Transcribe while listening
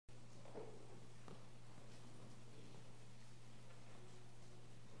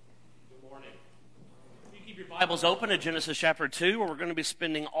Bibles open to Genesis chapter 2, where we're going to be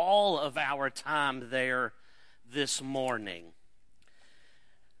spending all of our time there this morning.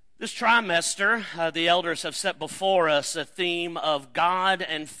 This trimester, the elders have set before us a theme of God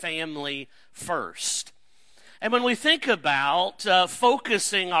and family first. And when we think about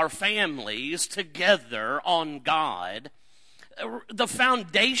focusing our families together on God, the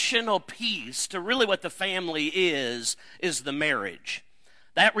foundational piece to really what the family is the marriage.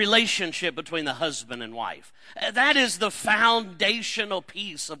 That relationship between the husband and wife. That is the foundational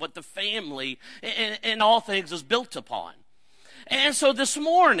piece of what the family in all things is built upon. And so this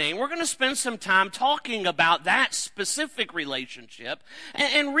morning, we're going to spend some time talking about that specific relationship.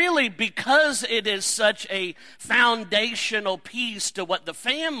 And really, because it is such a foundational piece to what the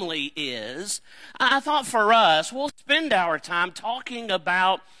family is, I thought for us, we'll spend our time talking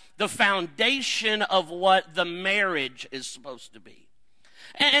about the foundation of what the marriage is supposed to be.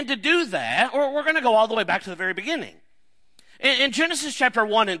 And to do that, we're going to go all the way back to the very beginning. In Genesis chapter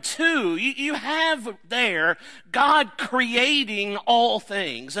 1 and 2, you have there God creating all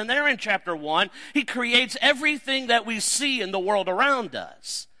things. And there in chapter 1, he creates everything that we see in the world around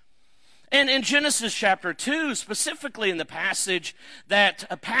us. And in Genesis chapter 2, specifically in the passage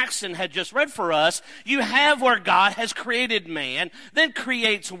that Paxton had just read for us, you have where God has created man, then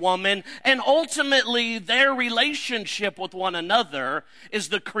creates woman, and ultimately their relationship with one another is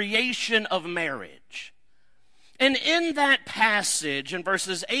the creation of marriage. And in that passage, in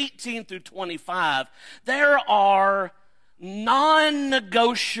verses 18 through 25, there are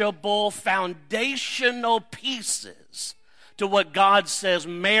non-negotiable foundational pieces to what God says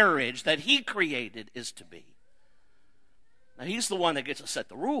marriage that he created is to be. Now, he's the one that gets to set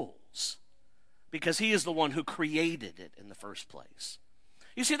the rules because he is the one who created it in the first place.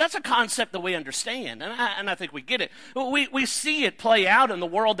 You see, that's a concept that we understand, and I think we get it. We see it play out in the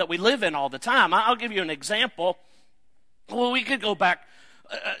world that we live in all the time. I'll give you an example. Well, we could go back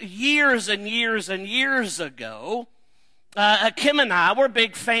years and years and years ago. Kim and I, we're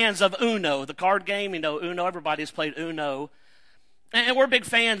big fans of Uno, the card game. You know, Uno, everybody's played Uno. And we're big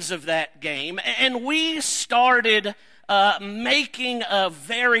fans of that game. And we started making a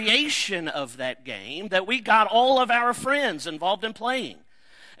variation of that game that we got all of our friends involved in playing.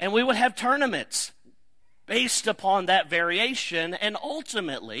 And we would have tournaments based upon that variation and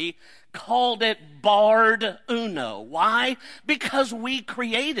ultimately called it Barred Uno. Why? Because we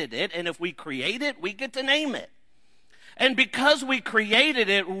created it, and if we create it, we get to name it. And because we created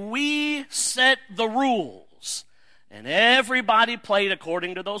it, we set the rules. And everybody played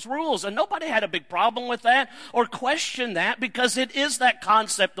according to those rules. And nobody had a big problem with that or questioned that because it is that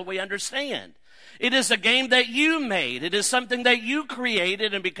concept that we understand. It is a game that you made. It is something that you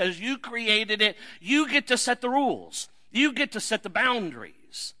created. And because you created it, you get to set the rules. You get to set the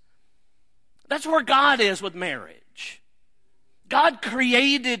boundaries. That's where God is with marriage. God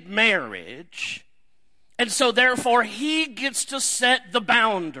created marriage. And so therefore, he gets to set the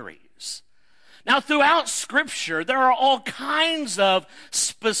boundaries. Now, throughout Scripture, there are all kinds of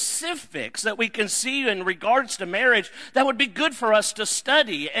specifics that we can see in regards to marriage that would be good for us to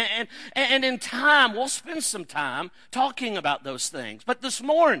study. And in time, we'll spend some time talking about those things. But this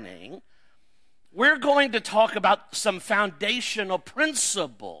morning, we're going to talk about some foundational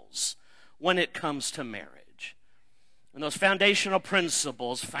principles when it comes to marriage. And those foundational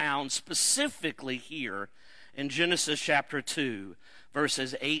principles found specifically here in Genesis chapter 2,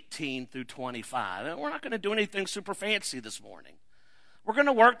 verses 18 through 25. And we're not going to do anything super fancy this morning. We're going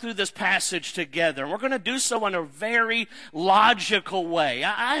to work through this passage together, and we're going to do so in a very logical way.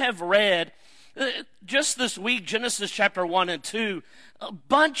 I have read just this week Genesis chapter 1 and 2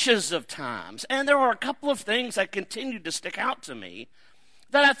 bunches of times, and there are a couple of things that continue to stick out to me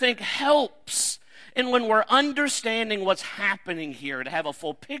that I think helps in when we're understanding what's happening here to have a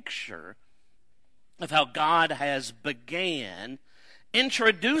full picture of how God has began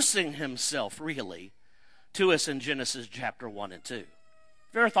introducing himself, really, to us in Genesis chapter 1 and 2. Have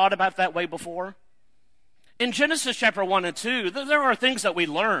you ever thought about it that way before? In Genesis chapter 1 and 2, there are things that we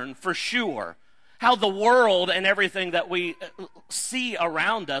learn for sure. How the world and everything that we see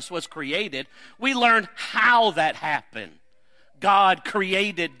around us was created. We learn how that happened. God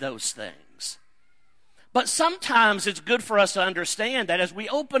created those things. But sometimes it's good for us to understand that as we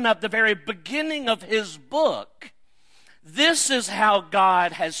open up the very beginning of his book, this is how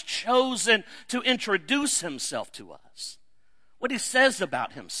God has chosen to introduce himself to us, what he says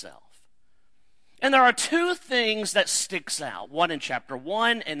about himself. And there are two things that sticks out, one in chapter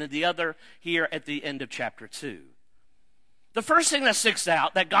 1 and the other here at the end of chapter 2. The first thing that sticks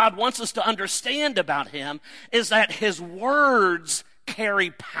out that God wants us to understand about him is that his words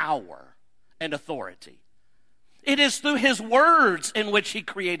carry power and authority. It is through his words in which he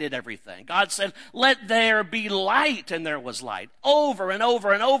created everything. God said, let there be light, and there was light. Over and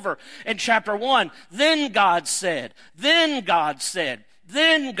over and over in chapter 1. Then God said, then God said,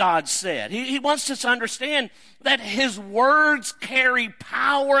 then God said. He wants us to understand that his words carry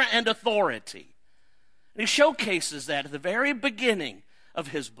power and authority. And he showcases that at the very beginning of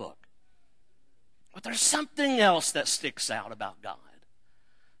his book. But there's something else that sticks out about God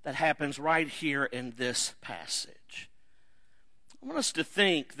that happens right here in this passage. I want us to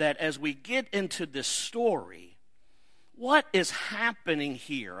think that as we get into this story, what is happening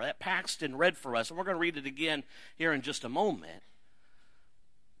here that Paxton read for us, and we're going to read it again here in just a moment,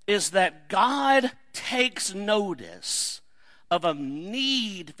 is that God takes notice of a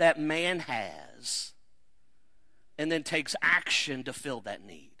need that man has and then takes action to fill that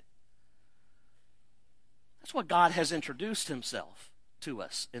need. That's what God has introduced himself to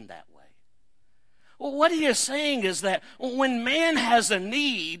us in that way. Well, what he is saying is that when man has a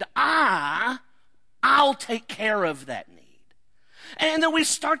need, I'll take care of that need. And then we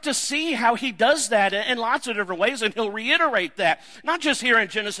start to see how he does that in lots of different ways, and he'll reiterate that, not just here in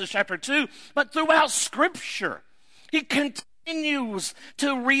Genesis chapter 2, but throughout Scripture. He continues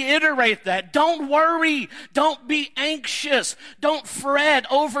to reiterate that. Don't worry. Don't be anxious. Don't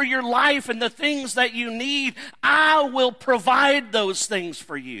fret over your life and the things that you need. I will provide those things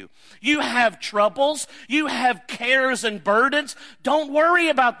for you. You have troubles. You have cares and burdens. Don't worry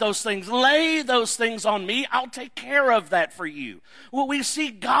about those things. Lay those things on me. I'll take care of that for you. Well, we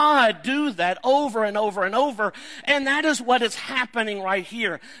see God do that over and over and over, and that is what is happening right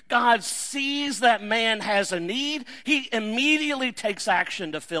here. God sees that man has a need. He immediately takes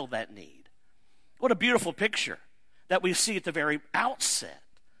action to fill that need. What a beautiful picture that we see at the very outset.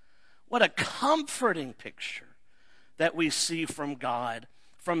 What a comforting picture that we see from God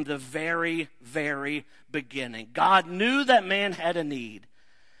from the very, very beginning. God knew that man had a need,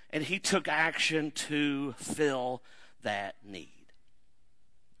 and he took action to fill that need.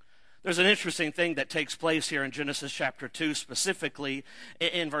 There's an interesting thing that takes place here in Genesis chapter 2, specifically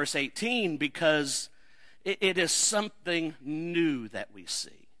in verse 18, because it is something new that we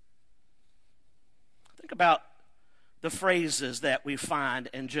see. Think about the phrases that we find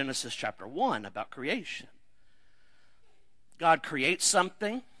in Genesis chapter 1 about creation. God creates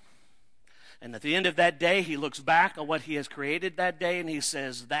something, and at the end of that day, he looks back on what he has created that day, and he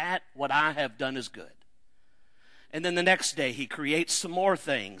says, that, what I have done is good. And then the next day, he creates some more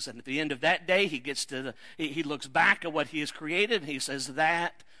things, and at the end of that day, he looks back at what he has created, and he says,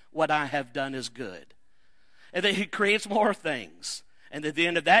 that, what I have done is good. And then he creates more things. And at the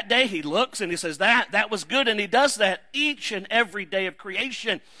end of that day, he looks and he says, that was good. And he does that each and every day of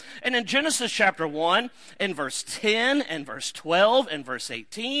creation. And in Genesis chapter 1, in verse 10, and verse 12, and verse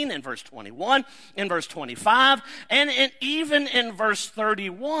 18, and verse 21, and verse 25, and even in verse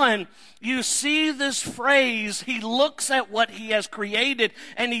 31, you see this phrase, he looks at what he has created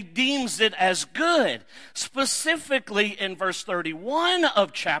and he deems it as good. Specifically in verse 31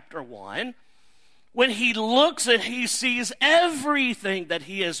 of chapter 1, when he looks and he sees everything that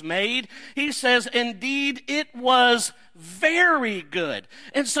he has made, he says, indeed, it was very good.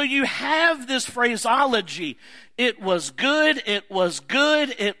 And so you have this phraseology, it was good, it was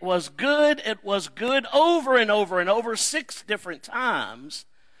good, it was good, it was good, over and over and over, 6 different times.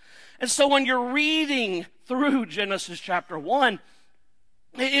 And so when you're reading through Genesis chapter 1,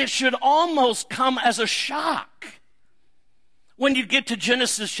 it should almost come as a shock when you get to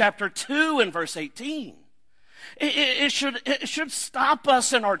Genesis chapter 2 and verse 18. It should stop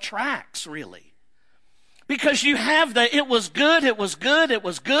us in our tracks, really. Because you have the, it was good, it was good, it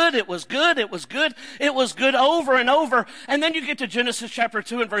was good, it was good, it was good, it was good over and over. And then you get to Genesis chapter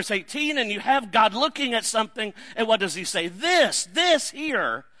 2 and verse 18, and you have God looking at something, and what does he say? This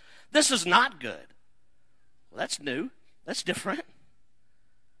here, this is not good. Well, that's new. That's different.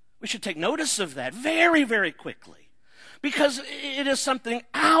 We should take notice of that very, very quickly, because it is something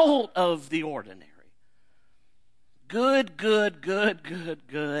out of the ordinary. Good, good, good, good,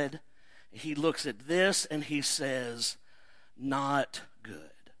 good. He looks at this and he says, not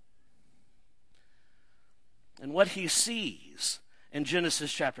good. And what he sees in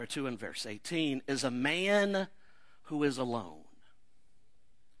Genesis chapter 2 and verse 18 is a man who is alone.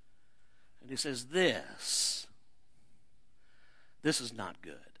 And he says, this is not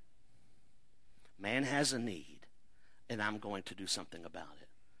good. Man has a need, and I'm going to do something about it.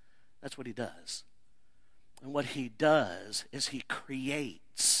 That's what he does. And what he does is he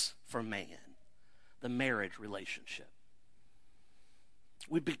creates for man the marriage relationship.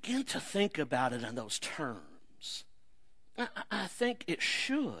 We begin to think about it in those terms. I think it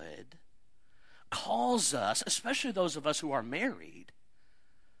should calls us, especially those of us who are married,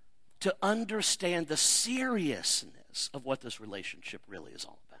 to understand the seriousness of what this relationship really is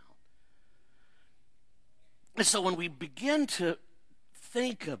all about. And so when we begin to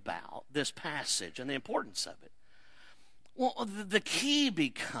think about this passage and the importance of it, well, the key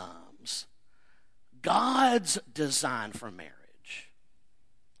becomes God's design for marriage.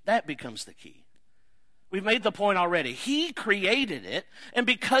 That becomes the key. We've made the point already. He created it, and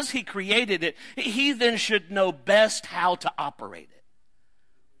because he created it, he then should know best how to operate it.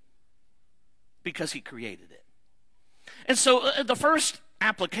 Because he created it. And so the first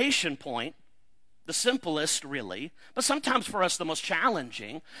application point, the simplest really, but sometimes for us the most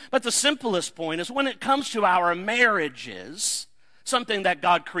challenging, but the simplest point is when it comes to our marriages, something that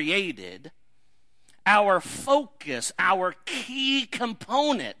God created, our focus, our key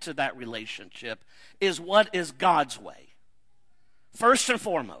component to that relationship is what is God's way. First and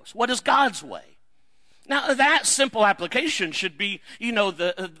foremost, what is God's way? Now, that simple application should be,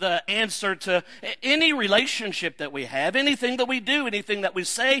 the answer to any relationship that we have, anything that we do, anything that we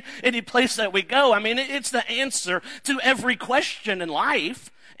say, any place that we go. I mean, it's the answer to every question in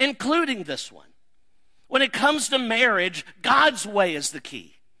life, including this one. When it comes to marriage, God's way is the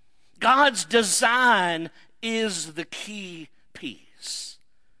key. God's design is the key piece.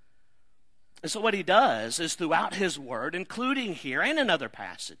 And so what he does is throughout his word, including here and in other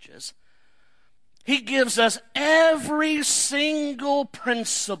passages, he gives us every single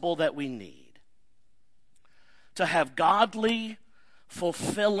principle that we need to have godly,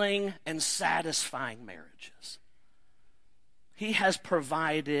 fulfilling, and satisfying marriages. He has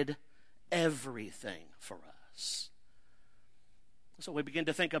provided everything for us. So we begin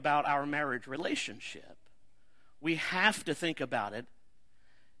to think about our marriage relationship. We have to think about it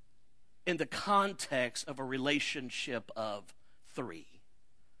in the context of a relationship of three: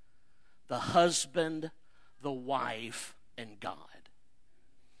 the husband, the wife, and God.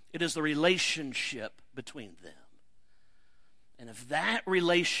 It is the relationship between them. And if that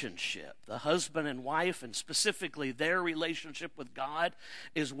relationship, the husband and wife, and specifically their relationship with God,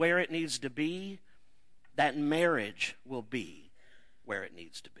 is where it needs to be, that marriage will be where it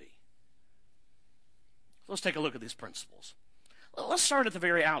needs to be. So let's take a look at these principles. Let's start at the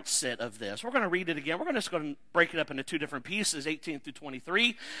very outset of this. We're going to read it again. We're just going to break it up into two different pieces, 18 through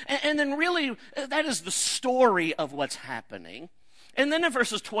 23. And then really, that is the story of what's happening. And then in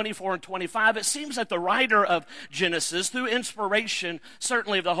verses 24 and 25, it seems that the writer of Genesis, through inspiration,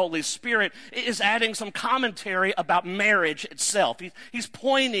 certainly of the Holy Spirit, is adding some commentary about marriage itself. He's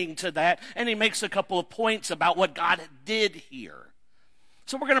pointing to that, and he makes a couple of points about what God did here.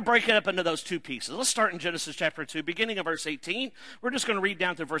 So we're going to break it up into those two pieces. Let's start in Genesis chapter 2, beginning of verse 18. We're just going to read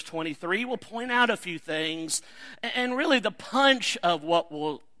down to verse 23. We'll point out a few things, and really the punch of what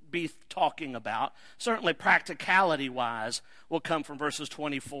we'll be talking about, certainly practicality-wise, will come from verses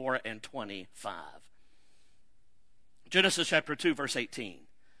 24 and 25. Genesis chapter 2, verse 18. It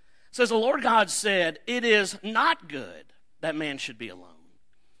says, "The Lord God said, 'It is not good that man should be alone.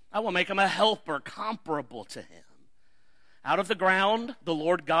 I will make him a helper comparable to him.' Out of the ground, the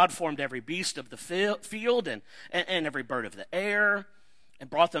Lord God formed every beast of the field and every bird of the air, and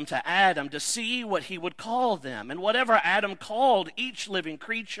brought them to Adam to see what he would call them. And whatever Adam called each living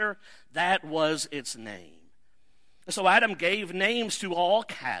creature, that was its name. So Adam gave names to all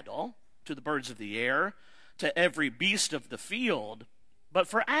cattle, to the birds of the air, to every beast of the field. But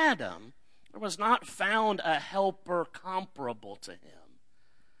for Adam, there was not found a helper comparable to him.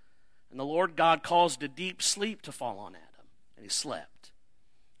 And the Lord God caused a deep sleep to fall on Adam. And he slept.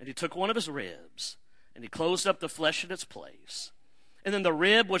 And he took one of his ribs, and he closed up the flesh in its place. And then the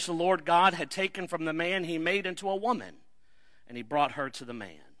rib which the Lord God had taken from the man he made into a woman, and he brought her to the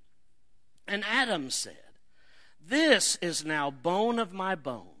man. And Adam said, 'This is now bone of my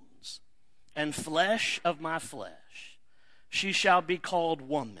bones, and flesh of my flesh. She shall be called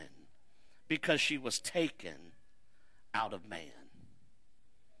woman, because she was taken out of man.'"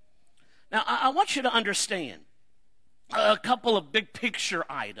 Now, I want you to understand a couple of big picture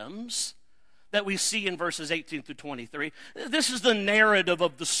items that we see in verses 18 through 23. This is the narrative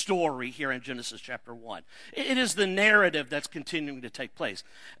of the story here in Genesis chapter 1. It is the narrative that's continuing to take place,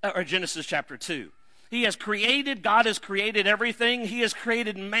 or Genesis chapter 2. God has created everything. He has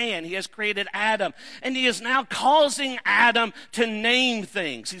created man. He has created Adam. And he is now causing Adam to name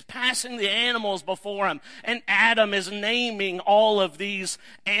things. He's passing the animals before him. And Adam is naming all of these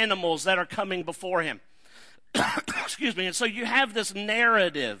animals that are coming before him. Excuse me. And so you have this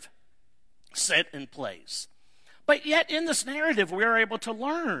narrative set in place. But yet in this narrative, we're able to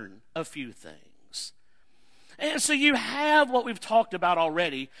learn a few things. And so you have what we've talked about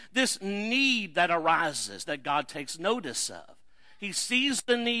already, this need that arises that God takes notice of. He sees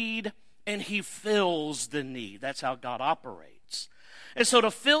the need and he fills the need. That's how God operates. And so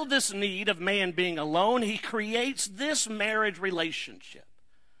to fill this need of man being alone, he creates this marriage relationship.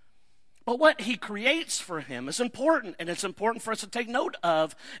 But what he creates for him is important, and it's important for us to take note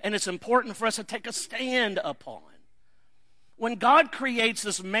of, and it's important for us to take a stand upon. When God creates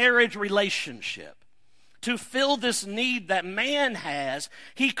this marriage relationship to fill this need that man has,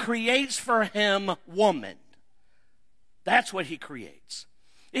 he creates for him woman. That's what he creates.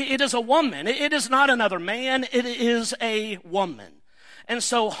 It is a woman. It is not another man. It is a woman. And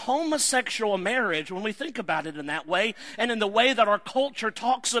so homosexual marriage, when we think about it in that way, and in the way that our culture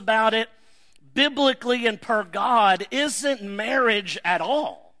talks about it, biblically and per God, isn't marriage at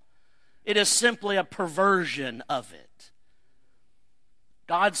all. It is simply a perversion of it.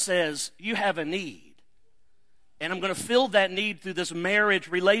 God says, you have a need, and I'm going to fill that need through this marriage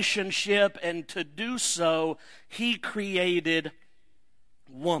relationship, and to do so, he created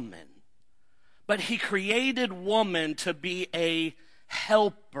woman. But he created woman to be a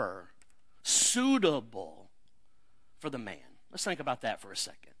helper, suitable for the man. Let's think about that for a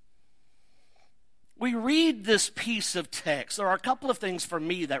second. We read this piece of text. There are a couple of things for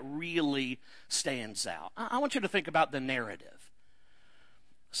me that really stands out. I want you to think about the narrative.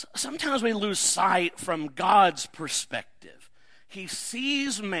 Sometimes we lose sight from God's perspective. He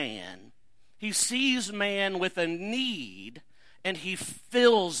sees man with a need, and he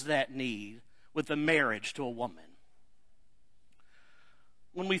fills that need with a marriage to a woman.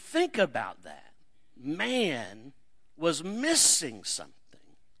 When we think about that, man was missing something,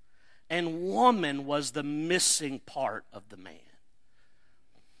 and woman was the missing part of the man.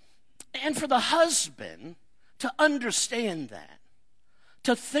 And for the husband to understand that,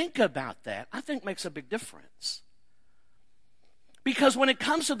 to think about that, I think makes a big difference. Because when it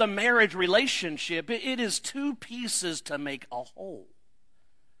comes to the marriage relationship, it is two pieces to make a whole.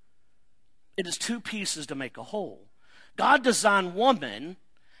 It is two pieces to make a whole. God designed woman,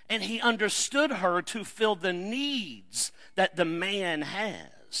 and he understood her to fill the needs that the man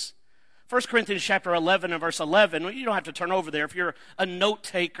has. 1 Corinthians chapter 11 and verse 11, you don't have to turn over there. If you're a note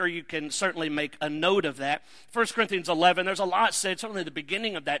taker, you can certainly make a note of that. 1 Corinthians 11, there's a lot said, certainly at the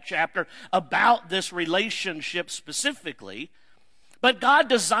beginning of that chapter, about this relationship specifically. But God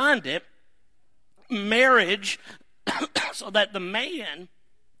designed it, marriage, so that the man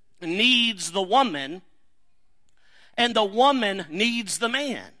needs the woman, and the woman needs the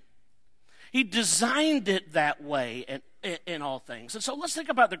man. He designed it that way in all things. And so let's think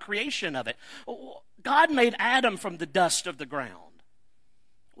about the creation of it. God made Adam from the dust of the ground.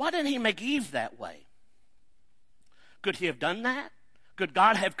 Why didn't he make Eve that way? Could he have done that? Could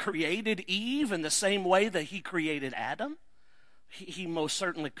God have created Eve in the same way that he created Adam? He most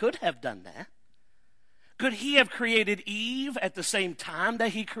certainly could have done that. Could he have created Eve at the same time that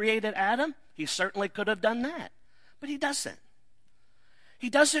he created Adam? He certainly could have done that. But he doesn't. He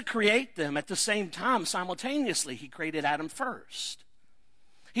doesn't create them at the same time simultaneously. He created Adam first.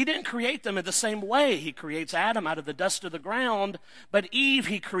 He didn't create them in the same way. He creates Adam out of the dust of the ground, but Eve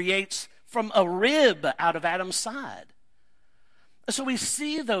he creates from a rib out of Adam's side. So we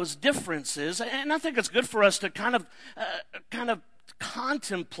see those differences, and I think it's good for us to kind of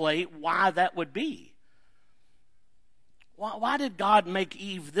contemplate why that would be. Why did God make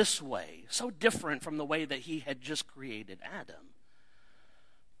Eve this way, so different from the way that he had just created Adam?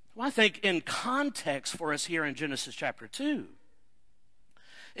 Well, I think in context for us here in Genesis chapter 2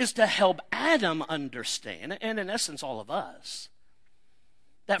 is to help Adam understand, and in essence all of us,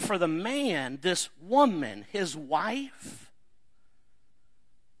 that for the man, this woman, his wife,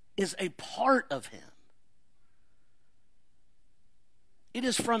 is a part of him. It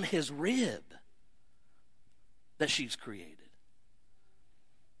is from his rib that she's created.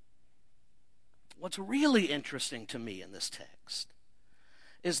 What's really interesting to me in this text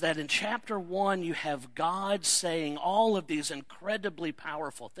is that in chapter 1 you have God saying all of these incredibly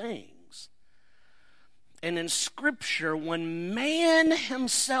powerful things. And in Scripture, when man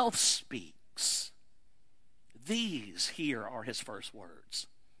himself speaks, these here are his first words.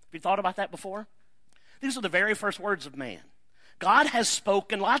 Have you thought about that before? These are the very first words of man. God has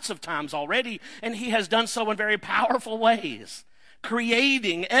spoken lots of times already, and he has done so in very powerful ways,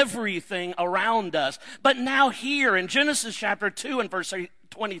 creating everything around us. But now here in Genesis chapter 2 and verse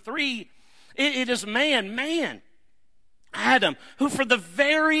 23, it is man, Adam, who for the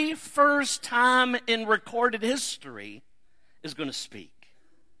very first time in recorded history is going to speak.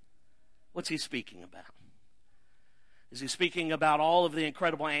 What's he speaking about? Is he speaking about all of the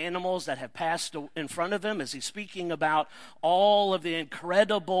incredible animals that have passed in front of him? Is he speaking about all of the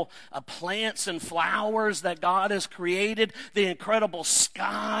incredible plants and flowers that God has created? The incredible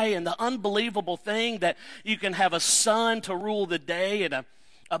sky and the unbelievable thing that you can have a sun to rule the day and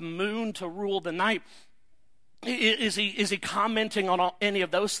a moon to rule the night? Is he commenting on any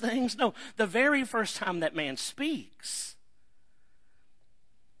of those things? No. The very first time that man speaks,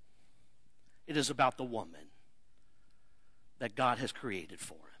 it is about the woman that God has created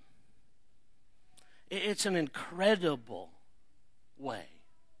for him. It's an incredible way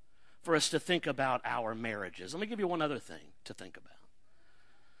for us to think about our marriages. Let me give you one other thing to think about.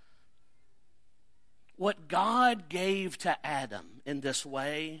 What God gave to Adam in this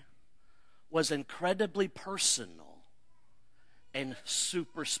way was incredibly personal and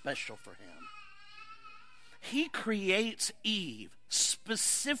super special for him. He creates Eve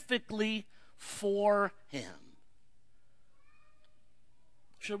specifically for him.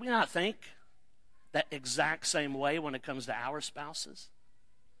 Should we not think that exact same way when it comes to our spouses?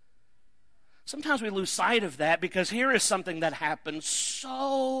 Sometimes we lose sight of that because here is something that happened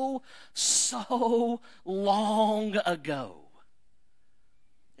so long ago.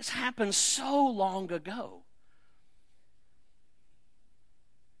 It's happened so long ago.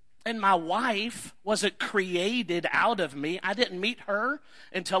 And my wife wasn't created out of me. I didn't meet her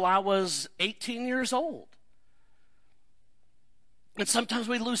until I was 18 years old. And sometimes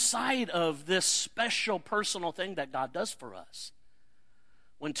we lose sight of this special personal thing that God does for us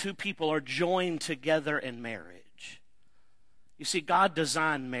when two people are joined together in marriage. You see, God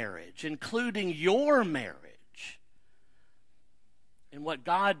designed marriage, including your marriage. And what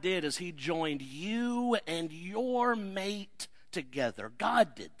God did is he joined you and your mate together.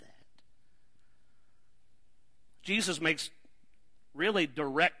 God did that. Jesus makes really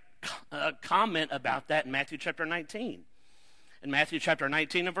direct comment about that in Matthew chapter 19. In Matthew chapter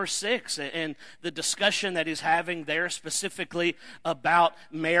 19 and verse 6, and the discussion that he's having there specifically about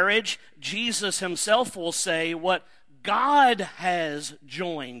marriage, Jesus himself will say, what God has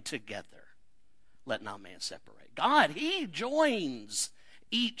joined together, let not man separate. God, he joins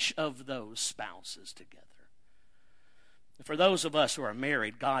each of those spouses together. And for those of us who are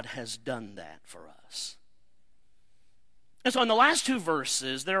married, God has done that for us. And so in the last two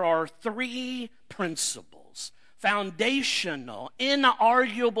verses, there are three principles, foundational,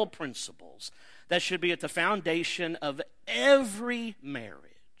 inarguable principles that should be at the foundation of every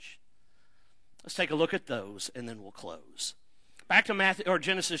marriage. Let's take a look at those and then we'll close. Back to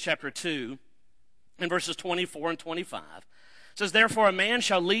Genesis chapter 2 in verses 24 and 25. It says, therefore a man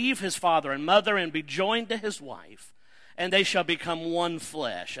shall leave his father and mother and be joined to his wife, and they shall become one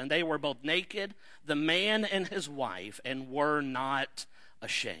flesh. And they were both naked, the man and his wife, and were not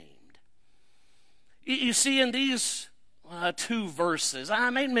ashamed. You see, in these two verses,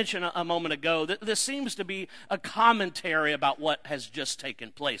 I made mention a moment ago that this seems to be a commentary about what has just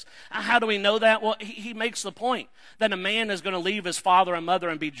taken place. How do we know that? Well, he makes the point that a man is going to leave his father and mother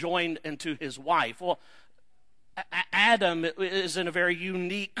and be joined into his wife. Well, Adam is in a very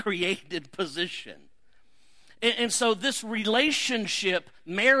unique created position. And so this relationship,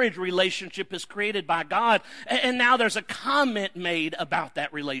 marriage relationship, is created by God. And now there's a comment made about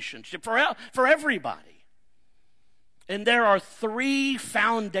that relationship for everybody. And there are three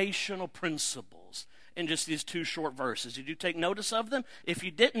foundational principles in just these two short verses. Did you take notice of them? If you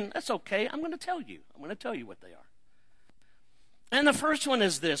didn't, that's okay. I'm going to tell you. I'm going to tell you what they are. And the first one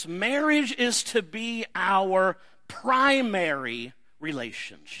is this: marriage is to be our primary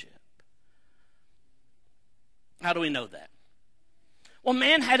relationship. How do we know that? Well,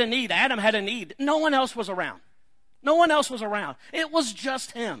 man had a need. Adam had a need. No one else was around. No one else was around. It was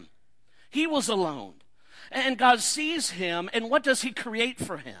just him. He was alone. And God sees him, and what does he create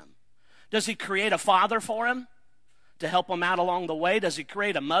for him? Does he create a father for him to help him out along the way? Does he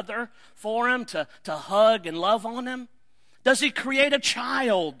create a mother for him to hug and love on him? Does he create a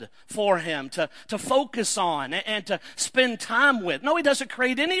child for him to focus on and to spend time with? No, he doesn't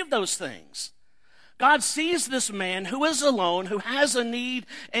create any of those things. God sees this man who is alone, who has a need,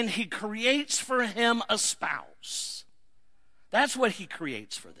 and he creates for him a spouse. That's what he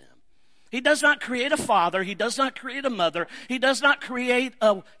creates for them. He does not create a father. He does not create a mother. He does not create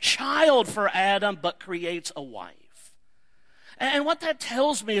a child for Adam, but creates a wife. And what that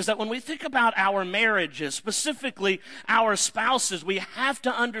tells me is that when we think about our marriages, specifically our spouses, we have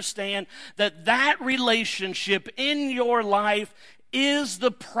to understand that that relationship in your life is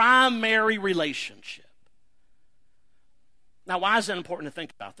the primary relationship. Now, why is it important to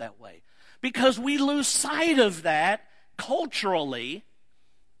think about that way? Because we lose sight of that culturally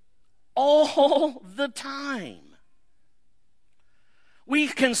all the time. We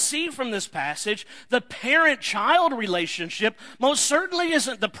can see from this passage the parent-child relationship most certainly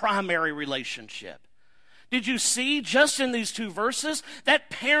isn't the primary relationship. Did you see just in these two verses that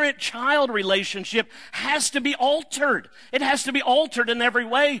parent-child relationship has to be altered? It has to be altered in every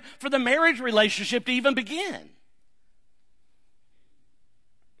way for the marriage relationship to even begin.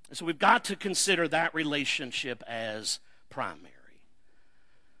 So we've got to consider that relationship as primary.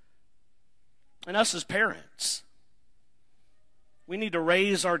 And us as parents, we need to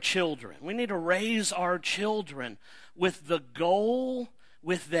raise our children. We need to raise our children with the goal,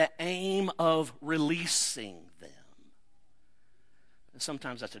 with the aim of releasing them. And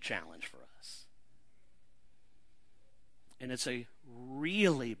sometimes that's a challenge for us. And it's a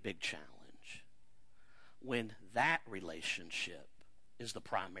really big challenge when that relationship is the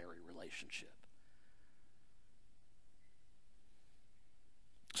primary relationship.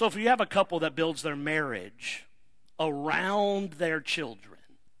 So if you have a couple that builds their marriage around their children,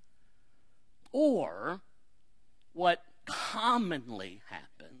 or what commonly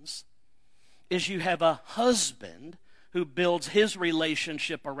happens is you have a husband who builds his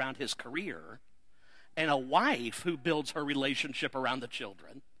relationship around his career and a wife who builds her relationship around the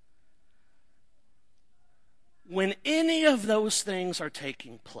children. When any of those things are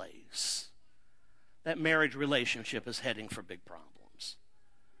taking place, that marriage relationship is heading for big problems.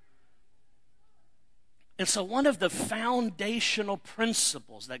 And so one of the foundational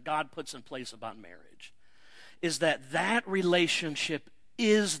principles that God puts in place about marriage is that that relationship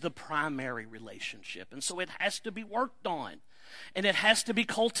is the primary relationship. And so it has to be worked on, and it has to be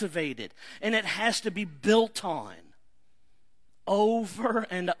cultivated, and it has to be built on over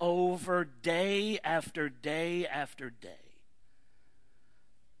and over, day after day after day.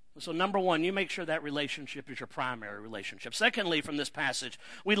 So number one, you make sure that relationship is your primary relationship. Secondly, from this passage,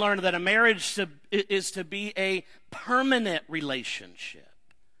 we learn that a marriage is to be a permanent relationship.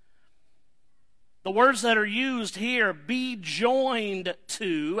 The words that are used here, be joined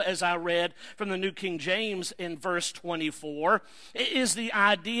to, as I read from the New King James in verse 24, is the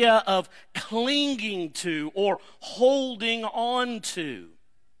idea of clinging to or holding on to.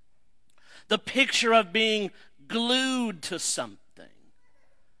 The picture of being glued to something.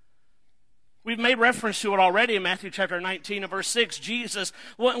 We've made reference to it already in Matthew chapter 19 and verse 6. Jesus,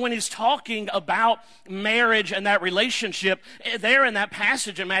 when he's talking about marriage and that relationship, there in that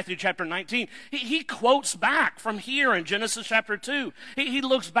passage in Matthew chapter 19, he quotes back from here in Genesis chapter 2. He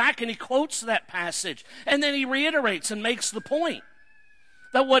looks back and he quotes that passage. And then he reiterates and makes the point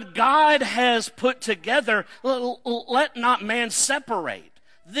that what God has put together, let not man separate.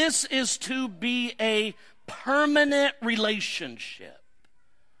 This is to be a permanent relationship.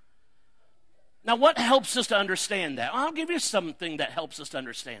 Now, what helps us to understand that? I'll give you something that helps us to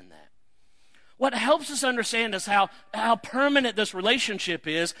understand that. What helps us understand is how permanent this relationship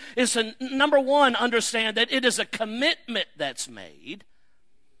is to, number one, understand that it is a commitment that's made.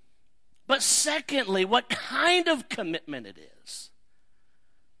 But secondly, what kind of commitment it is.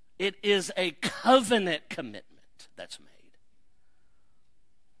 It is a covenant commitment that's made.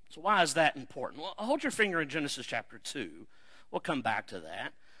 So why is that important? Well, hold your finger in Genesis chapter 2. We'll come back to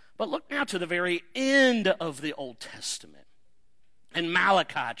that. But look now to the very end of the Old Testament, in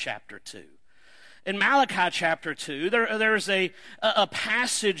Malachi chapter 2. In Malachi chapter 2, there's a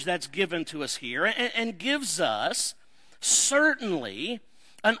passage that's given to us here and gives us certainly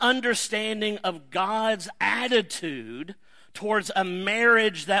an understanding of God's attitude towards a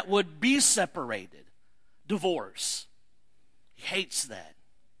marriage that would be separated, divorce. He hates that.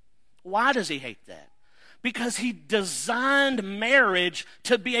 Why does he hate that? Because he designed marriage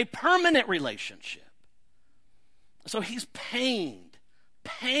to be a permanent relationship. So he's pained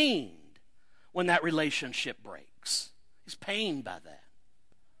when that relationship breaks. He's pained by that.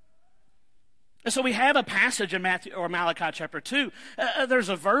 And so we have a passage in Matthew or Malachi chapter 2. There's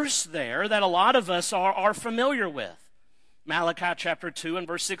a verse there that a lot of us are familiar with. Malachi chapter 2 and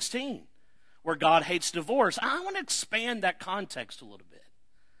verse 16, where God hates divorce. I want to expand that context a little bit.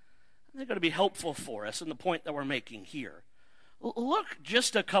 They're going to be helpful for us in the point that we're making here. Look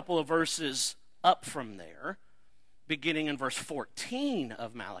just a couple of verses up from there, beginning in verse 14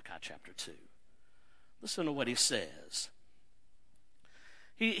 of Malachi chapter 2. Listen to what he says.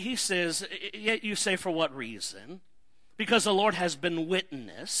 He says, yet you say, for what reason? Because the Lord has been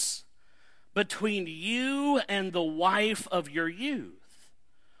witness between you and the wife of your youth,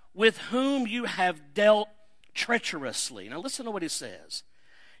 with whom you have dealt treacherously. Now listen to what he says.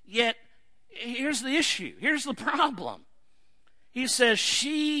 Yet, here's the issue. Here's the problem. He says,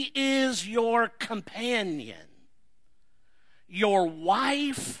 she is your companion, your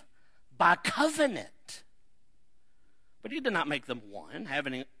wife by covenant. But he did not make them one,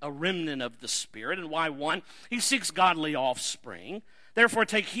 having a remnant of the Spirit. And why one? He seeks godly offspring. Therefore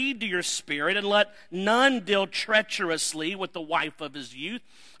take heed to your spirit, and let none deal treacherously with the wife of his youth.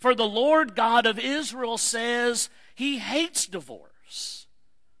 For the Lord God of Israel says he hates divorce.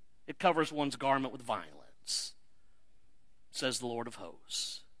 It covers one's garment with violence, says the Lord of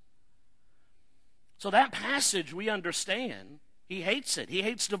hosts. So that passage we understand. He hates it. He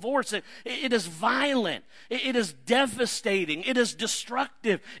hates divorce. It is violent. It is devastating. It is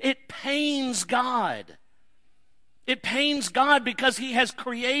destructive. It pains God. It pains God because he has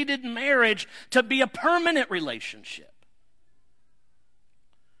created marriage to be a permanent relationship.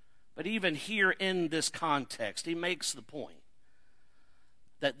 But even here in this context, he makes the point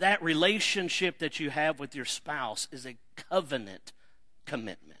that that relationship that you have with your spouse is a covenant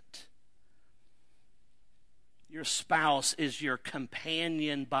commitment. Your spouse is your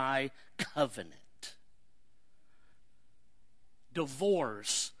companion by covenant.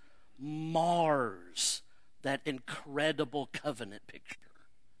 Divorce mars that incredible covenant picture.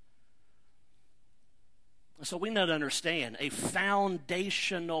 So we need to understand a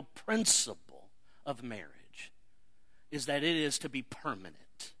foundational principle of marriage is that it is to be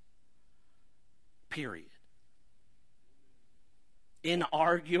permanent. Period.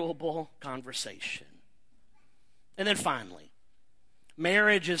 Inarguable conversation. And then finally,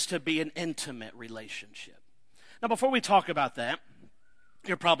 marriage is to be an intimate relationship. Now, before we talk about that,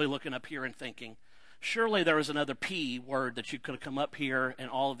 you're probably looking up here and thinking, surely there was another P word that you could have come up here and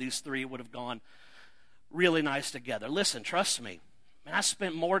all of these three would have gone really nice together. Listen, trust me. I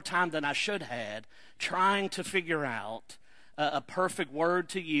spent more time than I should have trying to figure out a perfect word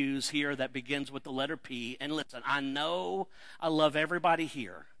to use here that begins with the letter P. And listen, I know I love everybody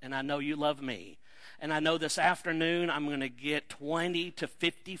here, and I know you love me. And I know this afternoon I'm going to get 20 to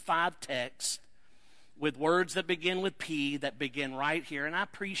 55 texts with words that begin with P that begin right here. And I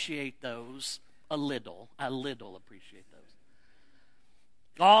appreciate those a little. I little appreciate those.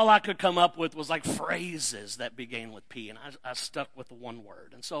 All I could come up with was like phrases that began with P. And I stuck with the one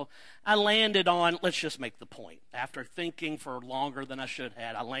word. And so I landed on, let's just make the point. After thinking for longer than I should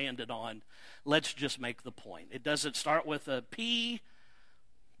have, I landed on, let's just make the point. It doesn't start with a P,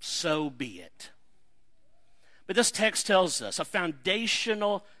 so be it. But this text tells us a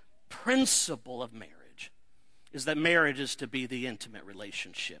foundational principle of marriage is that marriage is to be the intimate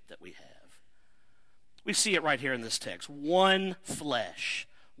relationship that we have. We see it right here in this text. One flesh.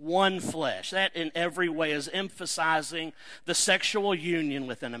 One flesh. That in every way is emphasizing the sexual union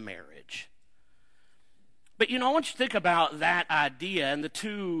within a marriage. But I want you to think about that idea and the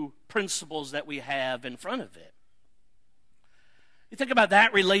two principles that we have in front of it. You think about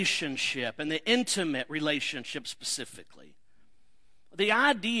that relationship and the intimate relationship specifically. The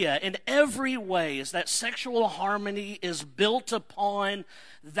idea in every way is that sexual harmony is built upon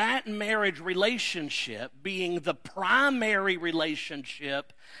that marriage relationship being the primary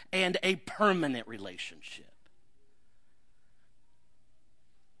relationship and a permanent relationship.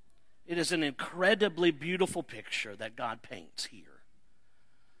 It is an incredibly beautiful picture that God paints here.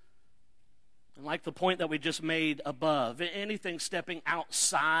 And like the point that we just made above, anything stepping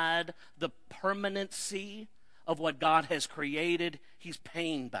outside the permanency of what God has created, he's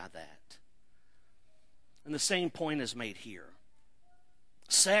pained by that. And the same point is made here.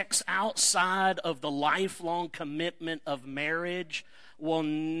 Sex outside of the lifelong commitment of marriage will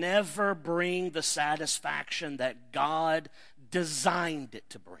never bring the satisfaction that God designed it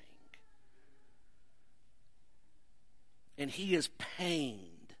to bring. And he is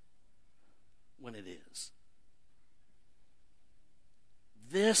pained when it is.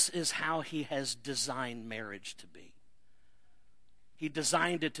 This is how he has designed marriage to be. He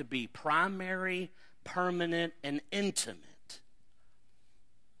designed it to be primary, permanent, and intimate.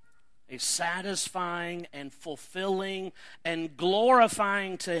 A satisfying and fulfilling and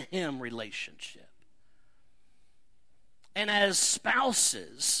glorifying to him relationship. And as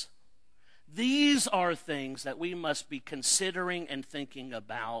spouses, these are things that we must be considering and thinking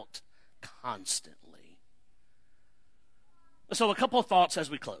about constantly. So a couple of thoughts as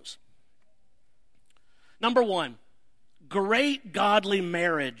we close. Number one, great godly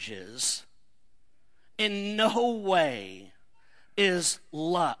marriages in no way is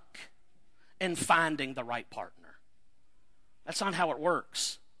luck in finding the right partner. That's not how it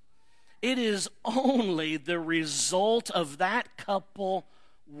works. It is only the result of that couple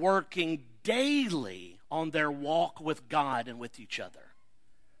working daily on their walk with God and with each other.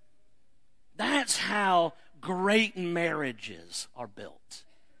 That's how great marriages are built.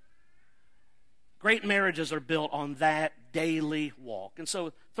 Great marriages are built on that daily walk. And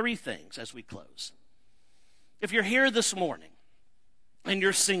so, three things as we close. If you're here this morning and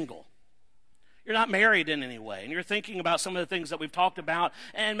you're single, you're not married in any way, and you're thinking about some of the things that we've talked about,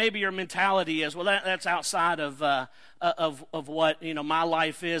 and maybe your mentality is, well, that's outside of what my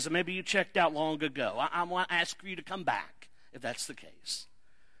life is, and maybe you checked out long ago. I want to ask for you to come back if that's the case.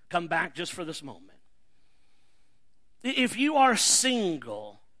 Come back just for this moment. If you are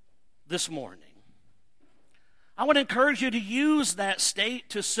single this morning, I would encourage you to use that state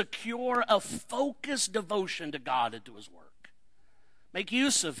to secure a focused devotion to God and to His work. Make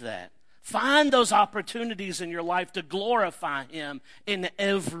use of that. Find those opportunities in your life to glorify Him in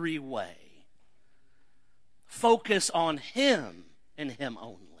every way. Focus on Him and Him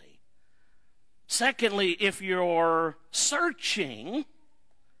only. Secondly, if you're searching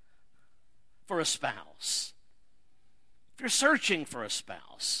for a spouse,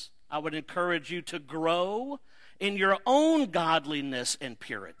 I would encourage you to grow in your own godliness and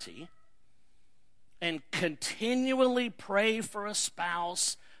purity and continually pray for a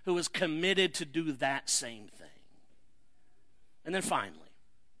spouse who is committed to do that same thing. And then finally,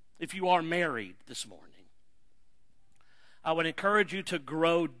 if you are married this morning, I would encourage you to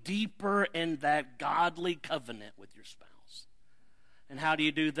grow deeper in that godly covenant with your spouse. And how do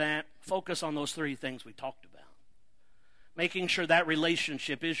you do that? Focus on those three things we talked about. Making sure that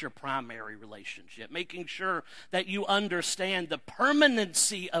relationship is your primary relationship. Making sure that you understand the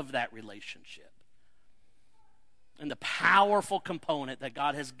permanency of that relationship and the powerful component that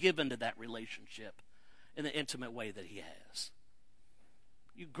God has given to that relationship in the intimate way that He has.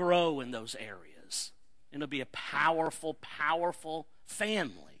 You grow in those areas, and it'll be a powerful, powerful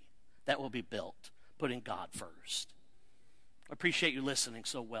family that will be built, putting God first. I appreciate you listening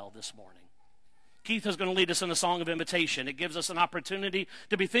so well this morning. Keith is going to lead us in a song of invitation. It gives us an opportunity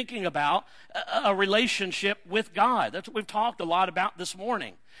to be thinking about a relationship with God. That's what we've talked a lot about this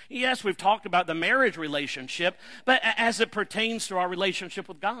morning. Yes, we've talked about the marriage relationship, but as it pertains to our relationship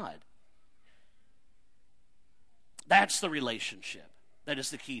with God, that's the relationship that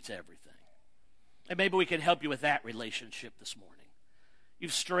is the key to everything. And maybe we can help you with that relationship this morning.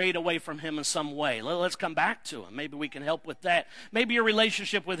 You've strayed away from Him in some way. Let's come back to Him. Maybe we can help with that. Maybe your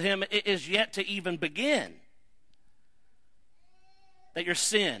relationship with Him is yet to even begin. That your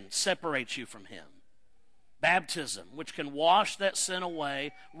sin separates you from Him. Baptism, which can wash that sin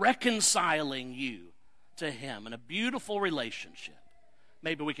away, reconciling you to Him in a beautiful relationship.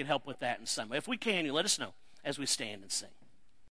 Maybe we can help with that in some way. If we can, you let us know as we stand and sing.